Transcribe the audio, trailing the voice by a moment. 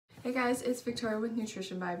Hey guys, it's Victoria with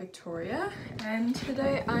Nutrition by Victoria, and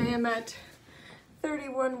today I am at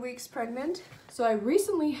 31 weeks pregnant. So I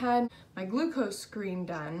recently had my glucose screen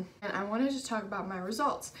done, and I wanted to talk about my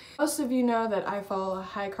results. Most of you know that I follow a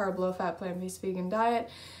high carb, low fat, plant-based vegan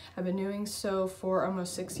diet. I've been doing so for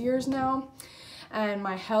almost 6 years now, and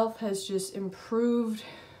my health has just improved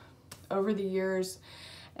over the years,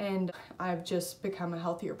 and I've just become a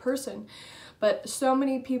healthier person. But so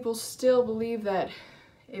many people still believe that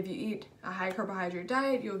if you eat a high carbohydrate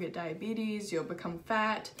diet, you'll get diabetes, you'll become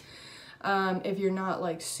fat, if you're not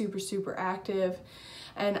like super active.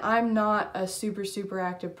 And I'm not a super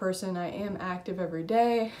active person. I am active every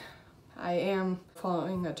day. I am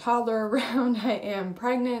following a toddler around. I am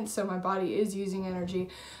pregnant, so my body is using energy,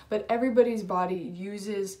 but everybody's body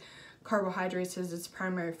uses carbohydrates as its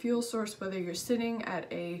primary fuel source, whether you're sitting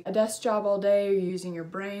at a desk job all day, you're using your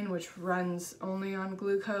brain, which runs only on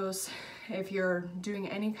glucose. If you're doing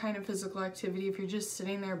any kind of physical activity, if you're just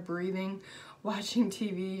sitting there breathing, watching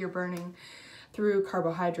TV, you're burning through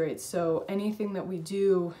carbohydrates. So anything that we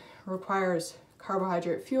do requires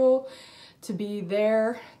carbohydrate fuel to be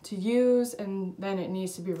there to use, and then it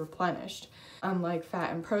needs to be replenished. Unlike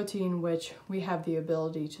fat and protein, which we have the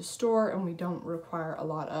ability to store and we don't require a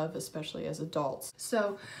lot of, especially as adults.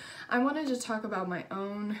 So I wanted to talk about my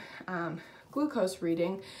own glucose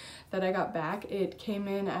reading that I got back. It came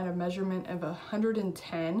in at a measurement of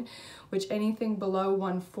 110, which anything below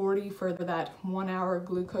 140 for that 1 hour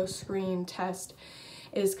glucose screen test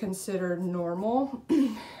is considered normal.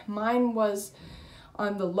 Mine was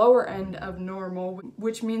on the lower end of normal,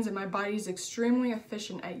 which means that my body is extremely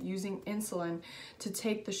efficient at using insulin to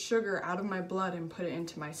take the sugar out of my blood and put it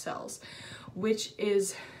into my cells, which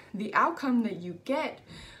is the outcome that you get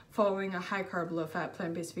following a high carb, low fat,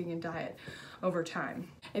 plant-based vegan diet over time.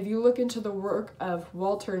 If you look into the work of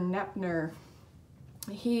Walter Kempner,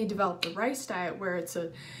 he developed the rice diet, where it's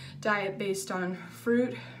a diet based on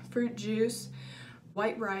fruit juice,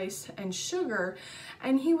 white rice, and sugar,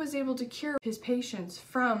 and he was able to cure his patients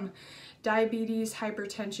from diabetes,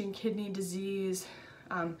 hypertension, kidney disease,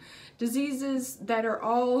 diseases that are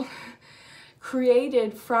all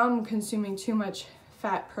created from consuming too much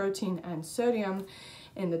fat, protein, and sodium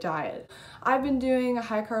in the diet. I've been doing a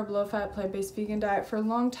high carb, low fat, plant-based vegan diet for a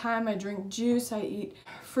long time. I drink juice, I eat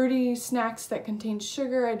fruity snacks that contain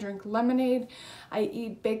sugar, I drink lemonade, I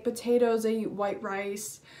eat baked potatoes, I eat white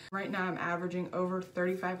rice. Right now I'm averaging over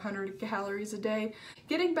 3,500 calories a day.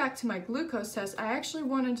 Getting back to my glucose test, I actually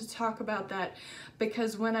wanted to talk about that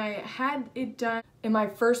because when I had it done in my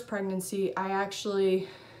first pregnancy, I actually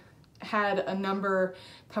had a number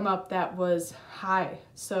come up that was high.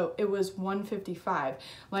 So it was 155.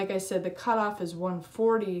 Like I said, the cutoff is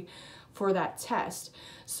 140 for that test.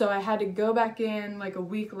 So I had to go back in like a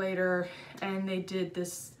week later, and they did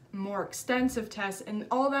this more extensive test, and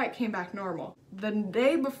all that came back normal. The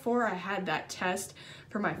day before I had that test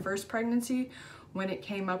for my first pregnancy, when it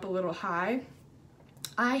came up a little high,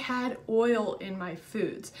 I had oil in my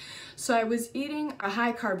foods. So I was eating a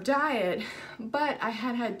high carb diet, but I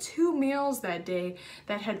had 2 meals that day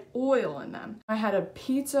that had oil in them. I had a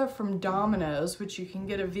pizza from Domino's, which you can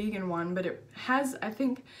get a vegan one, but it has, I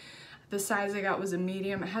think the size I got was a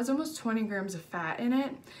medium. It has almost 20 grams of fat in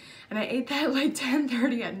it. And I ate that at like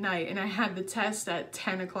 10:30 at night, and I had the test at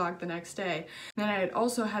 10 o'clock the next day. Then I had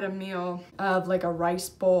also had a meal of like a rice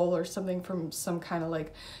bowl or something from some kind of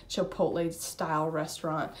like Chipotle style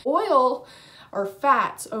restaurant. Oil or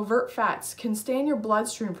fats, overt fats, can stay in your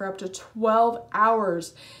bloodstream for up to 12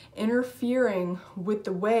 hours, interfering with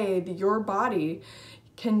the way that your body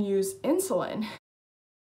can use insulin.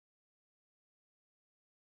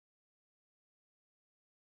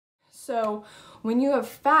 So when you have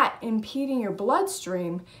fat impeding your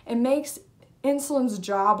bloodstream, it makes insulin's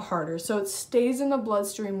job harder. So it stays in the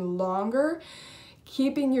bloodstream longer,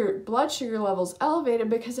 keeping your blood sugar levels elevated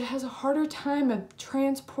because it has a harder time of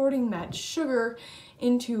transporting that sugar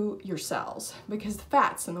into your cells because the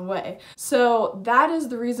fat's in the way. So that is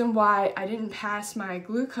the reason why I didn't pass my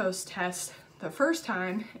glucose test the first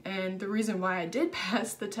time, and the reason why I did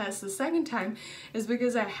pass the test the second time is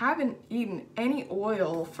because I haven't eaten any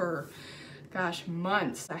oil for, gosh,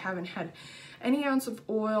 months. I haven't had any ounce of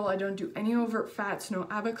oil. I don't do any overt fats, no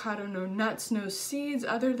avocado, no nuts, no seeds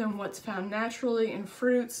other than what's found naturally in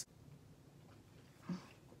fruits.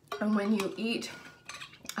 And when you eat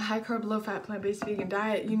a high carb, low fat, plant-based vegan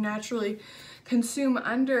diet, you naturally consume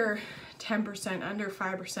under 10%, under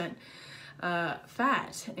 5%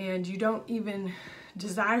 fat, and you don't even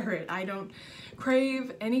desire it. I don't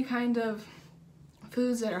crave any kind of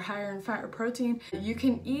foods that are higher in fat or protein. You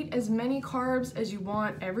can eat as many carbs as you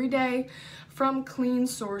want every day from clean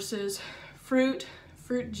sources: fruit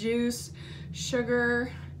juice,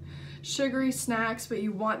 sugar, sugary snacks, but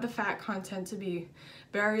you want the fat content to be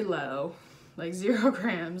very low, like 0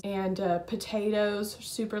 grams, and potatoes,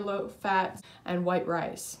 super low fat, and white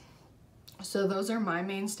rice. So those are my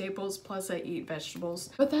main staples, plus I eat vegetables.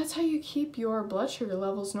 But that's how you keep your blood sugar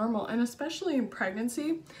levels normal, and especially in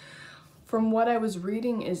pregnancy. From what I was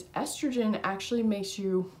reading, is estrogen actually makes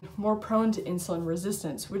you more prone to insulin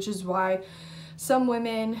resistance, which is why some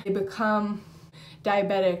women, they become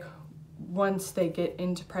diabetic once they get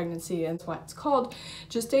into pregnancy, and that's why it's called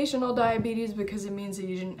gestational diabetes, because it means that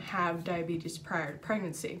you didn't have diabetes prior to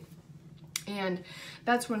pregnancy. And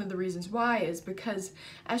that's one of the reasons why, is because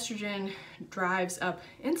estrogen drives up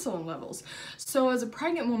insulin levels. So as a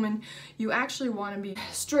pregnant woman, you actually want to be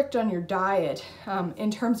strict on your diet in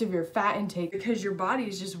terms of your fat intake, because your body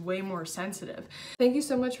is just way more sensitive. Thank you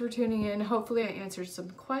so much for tuning in. Hopefully I answered some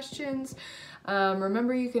questions.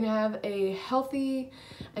 Remember, you can have a healthy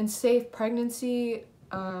and safe pregnancy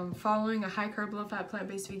following a high carb, low fat,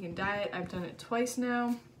 plant-based vegan diet. I've done it twice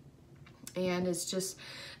now, and it's just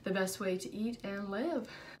the best way to eat and live.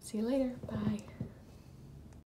 See you later. Bye.